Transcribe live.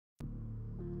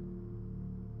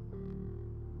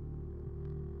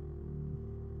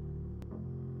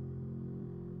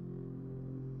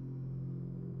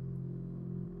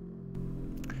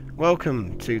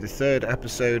Welcome to the third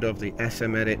episode of the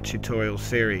SMedit tutorial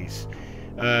series.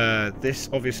 This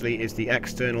obviously is the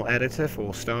external editor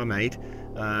for Starmade,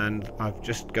 and I've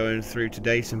just going through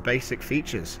today some basic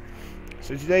features.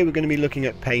 So today we're going to be looking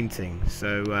at painting.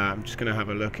 So I'm just going to have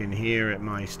a look in here at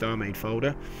my Starmade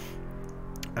folder,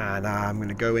 and I'm going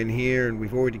to go in here, and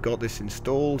we've already got this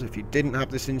installed. If you didn't have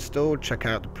this installed, check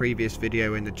out the previous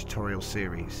video in the tutorial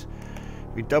series.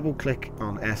 We double click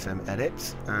on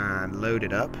SMedit and load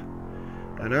it up,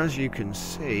 and as you can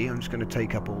see, I'm just going to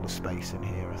take up all the space in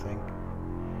here, I think.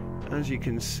 As you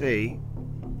can see,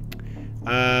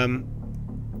 get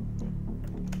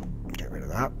rid of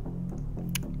that.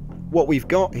 What we've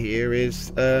got here is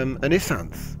an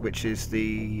Isanth, which is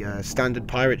the standard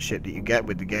pirate ship that you get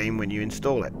with the game when you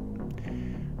install it.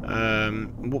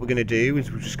 What we're going to do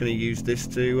is we're just going to use this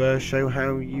to show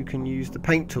how you can use the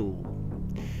paint tool.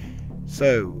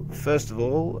 So, first of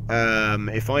all,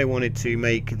 if I wanted to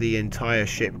make the entire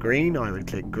ship green, I would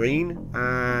click green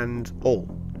and all.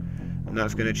 And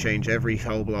that's going to change every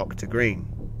hull block to green.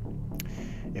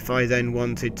 If I then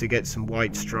wanted to get some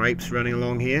white stripes running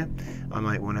along here, I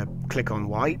might want to click on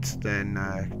white, then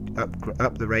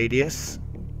up the radius,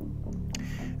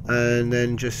 and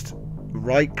then just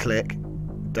right click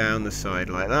down the side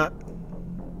like that,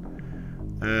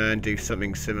 and do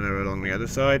something similar along the other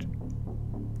side.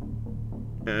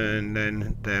 And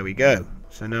then there we go.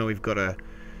 So now we've got a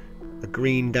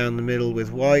green down the middle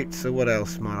with white. So what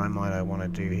else might I want to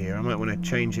do here? I might want to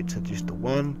change it to just the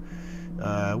one.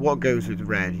 What goes with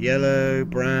red? Yellow,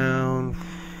 brown,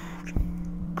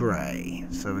 grey.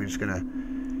 So we're just gonna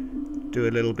do a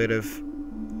little bit of,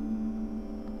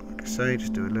 like I say,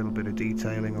 just do a little bit of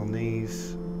detailing on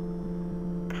these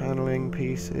paneling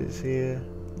pieces here.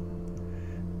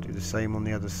 Do the same on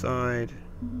the other side.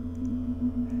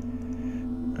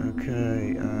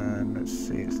 Okay, and let's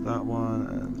see, it's that one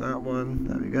and that one.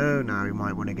 There we go. Now we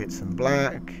might want to get some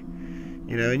black,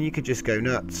 you know, and you could just go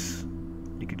nuts.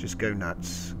 You could just go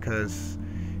nuts, because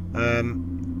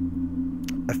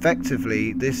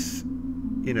effectively this,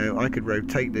 you know, I could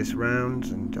rotate this round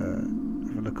and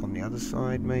have a look on the other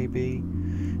side maybe.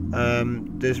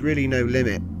 There's really no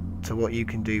limit to what you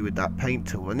can do with that paint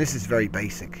tool, and this is very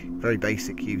basic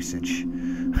usage.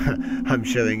 I'm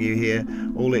showing you here.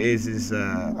 All it is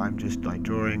I'm just like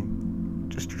drawing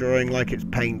like it's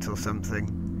paint or something,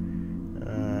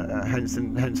 hence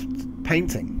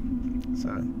painting.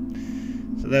 So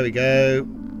there we go.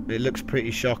 It looks pretty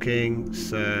shocking,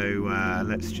 so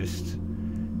let's just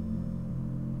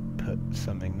put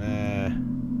something there.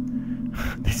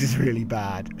 This is really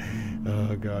bad.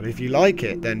 Oh god, if you like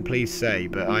it then please say,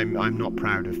 but I'm not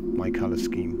proud of my colour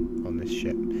scheme on this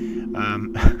ship.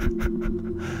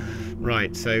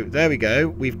 Right, so there we go.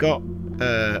 We've got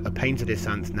a painted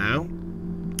Isanth now.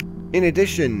 In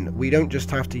addition, we don't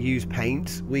just have to use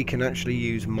paint, we can actually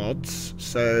use mods.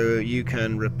 So you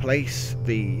can replace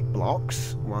the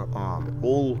blocks. So I'm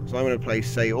going to place,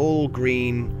 say, all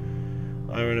green.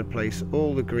 I'm going to place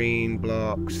all the green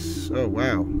blocks. Oh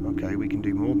wow, okay, we can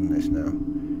do more than this now.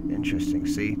 Interesting.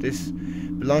 See, the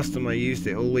last time I used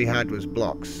it, all we had was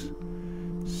blocks.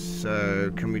 So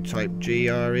can we type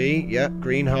GRE? Yep,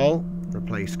 green hull.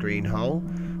 Replace green hull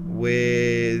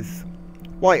with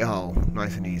white hull.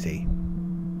 Nice and easy.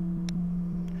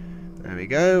 There we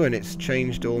go, and it's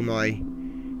changed all my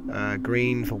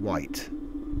green for white.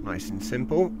 Nice and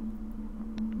simple.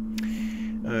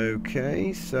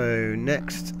 Okay, so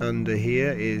next under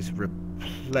here is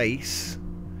replace.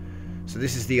 So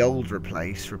this is the old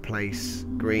replace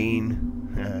green.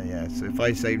 Yeah, so if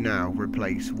I say now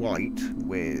replace white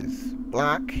with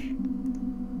black,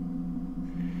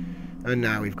 and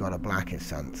now we've got a black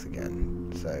Isanth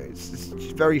again. So it's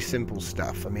just very simple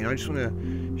stuff. I mean, I just want to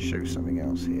show something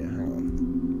else here. Hang on.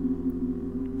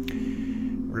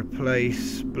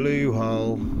 Replace blue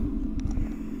hull,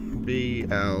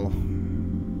 BLU,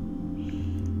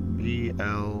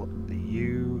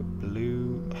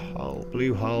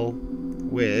 blue hull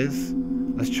with,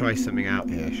 let's try something out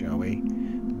here, shall we?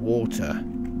 Water.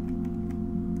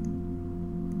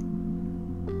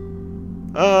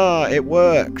 Ah, it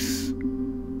works.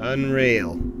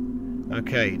 Unreal.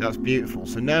 Okay, that's beautiful.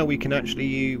 So now we can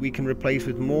actually replace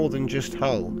with more than just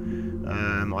hull.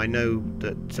 I know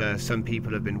that some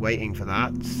people have been waiting for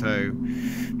that. So,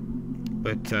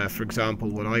 but for example,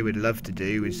 what I would love to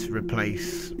do is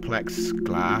replace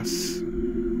plexiglass.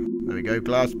 There we go,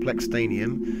 glass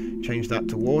plextanium. Change that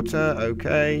to water.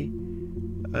 Okay,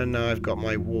 and now I've got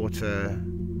my water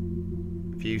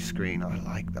view screen. I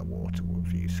like that water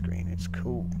view screen. It's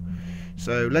cool.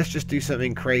 So let's just do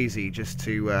something crazy just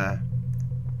to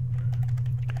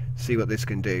see what this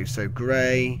can do. So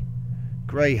grey,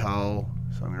 grey hull.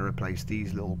 So I'm going to replace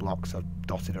these little blocks I've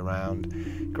dotted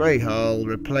around. Grey hull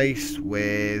replaced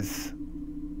with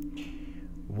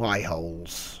Y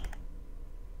holes.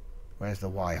 Where's the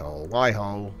Y hole? Y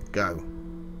hole, go.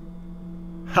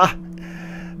 Ha!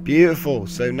 Beautiful.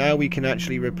 So now we can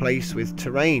actually replace with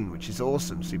terrain, which is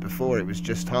awesome. See, before it was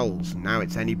just hulls, and now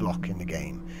it's any block in the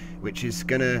game, which is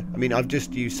gonna, I mean, I've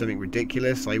just used something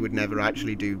ridiculous. I would never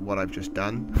actually do what I've just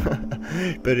done,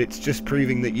 but it's just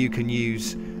proving that you can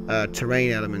use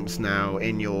terrain elements now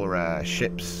in your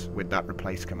ships with that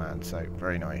replace command. So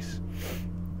very nice.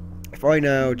 If I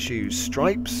now choose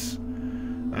stripes,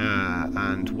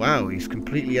 and wow, he's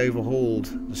completely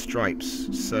overhauled the stripes.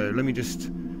 So let me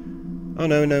just, oh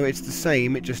no, it's the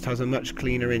same, it just has a much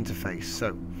cleaner interface.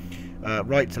 So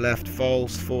right to left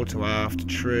false, fore to aft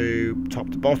true, top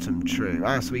to bottom true.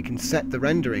 So we can set the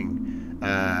rendering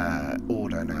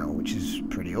order now, which is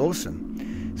pretty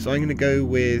awesome. So I'm going to go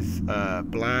with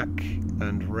black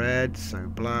and red, so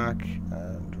black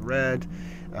and red,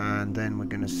 and then we're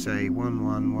going to say 1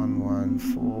 1 1 1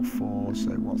 4 4.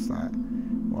 So what's that?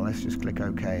 Well, let's just click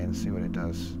OK and see what it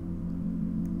does.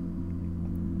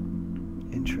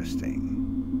 Interesting.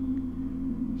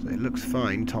 So it looks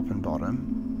fine top and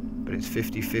bottom, but it's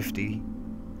 50-50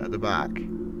 at the back.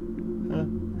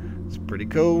 It's pretty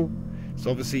cool. So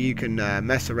obviously you can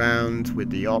mess around with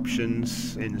the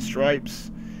options in the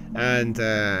stripes, and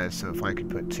so if I could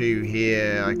put 2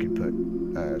 here, I could put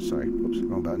sorry, whoops,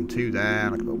 wrong button, 2 there,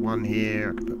 and I could put 1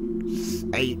 here, I could put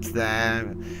 8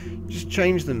 there. Just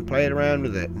change them, play it around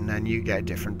with it, and then you get a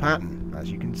different pattern, as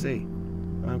you can see.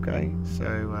 Okay,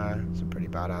 so it's a pretty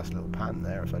badass little pattern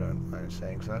there, if I don't mind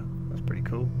saying so. That's pretty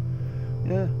cool.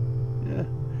 Yeah.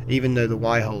 Even though the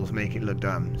Y holes make it look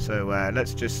dumb. So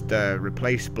let's just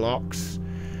replace blocks,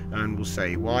 and we'll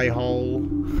say Y hole.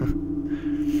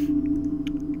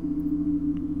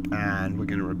 And we're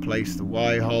going to replace the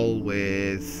Y hole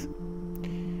with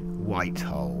white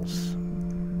holes.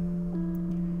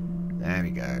 There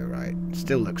we go, right.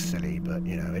 Still looks silly, but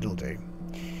you know, it'll do.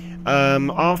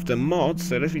 After mods,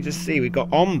 so let me just see, we've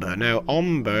got Ombre. Now,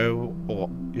 Ombre, or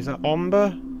is that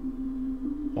Ombre?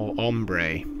 Or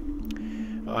Ombre?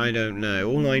 I don't know.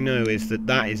 All I know is that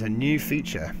that is a new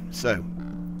feature. So,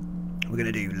 we're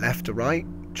going to do left to right,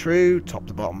 true, top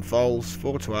to bottom false,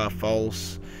 fore to aft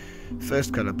false,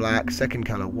 first colour black, second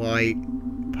colour white,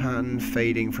 pattern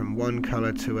fading from one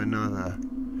colour to another.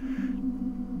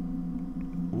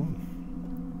 Ooh.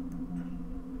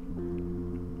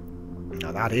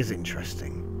 Now that is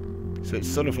interesting. So it's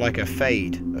sort of like a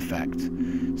fade effect.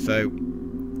 So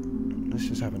let's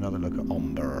just have another look at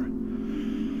Ombre.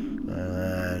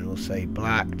 And we'll say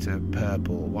black to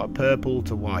purple. What, purple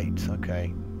to white.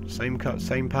 Okay. Same cut,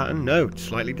 same pattern? No,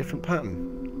 slightly different pattern.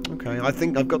 Okay, I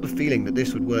think I've got the feeling that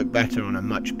this would work better on a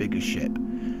much bigger ship.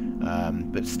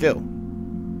 But still,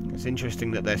 it's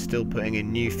interesting that they're still putting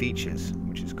in new features,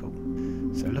 which is cool.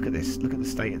 So look at this, look at the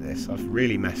state of this. I've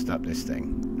really messed up this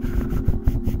thing.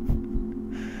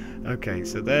 Okay,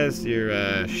 so there's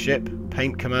your ship,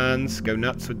 paint commands, go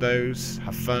nuts with those,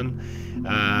 have fun.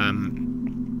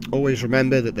 Always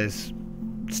remember that there's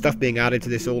stuff being added to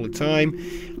this all the time,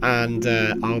 and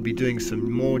I'll be doing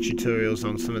some more tutorials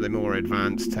on some of the more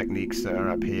advanced techniques that are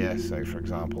up here. So for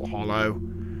example,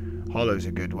 hollow's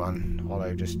a good one.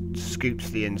 Hollow just scoops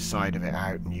the inside of it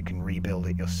out and you can rebuild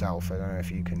it yourself. I don't know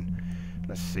if you can,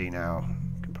 let's see now,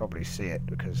 you can probably see it,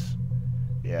 because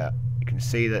yeah, you can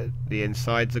see that the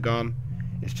insides are gone.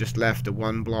 It's just left a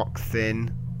 1 block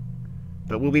thin,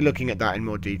 but we'll be looking at that in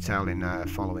more detail in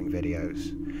following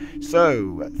videos.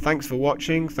 So thanks for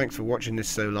watching this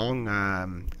so long,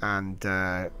 and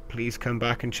please come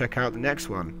back and check out the next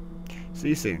one. See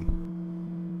you soon.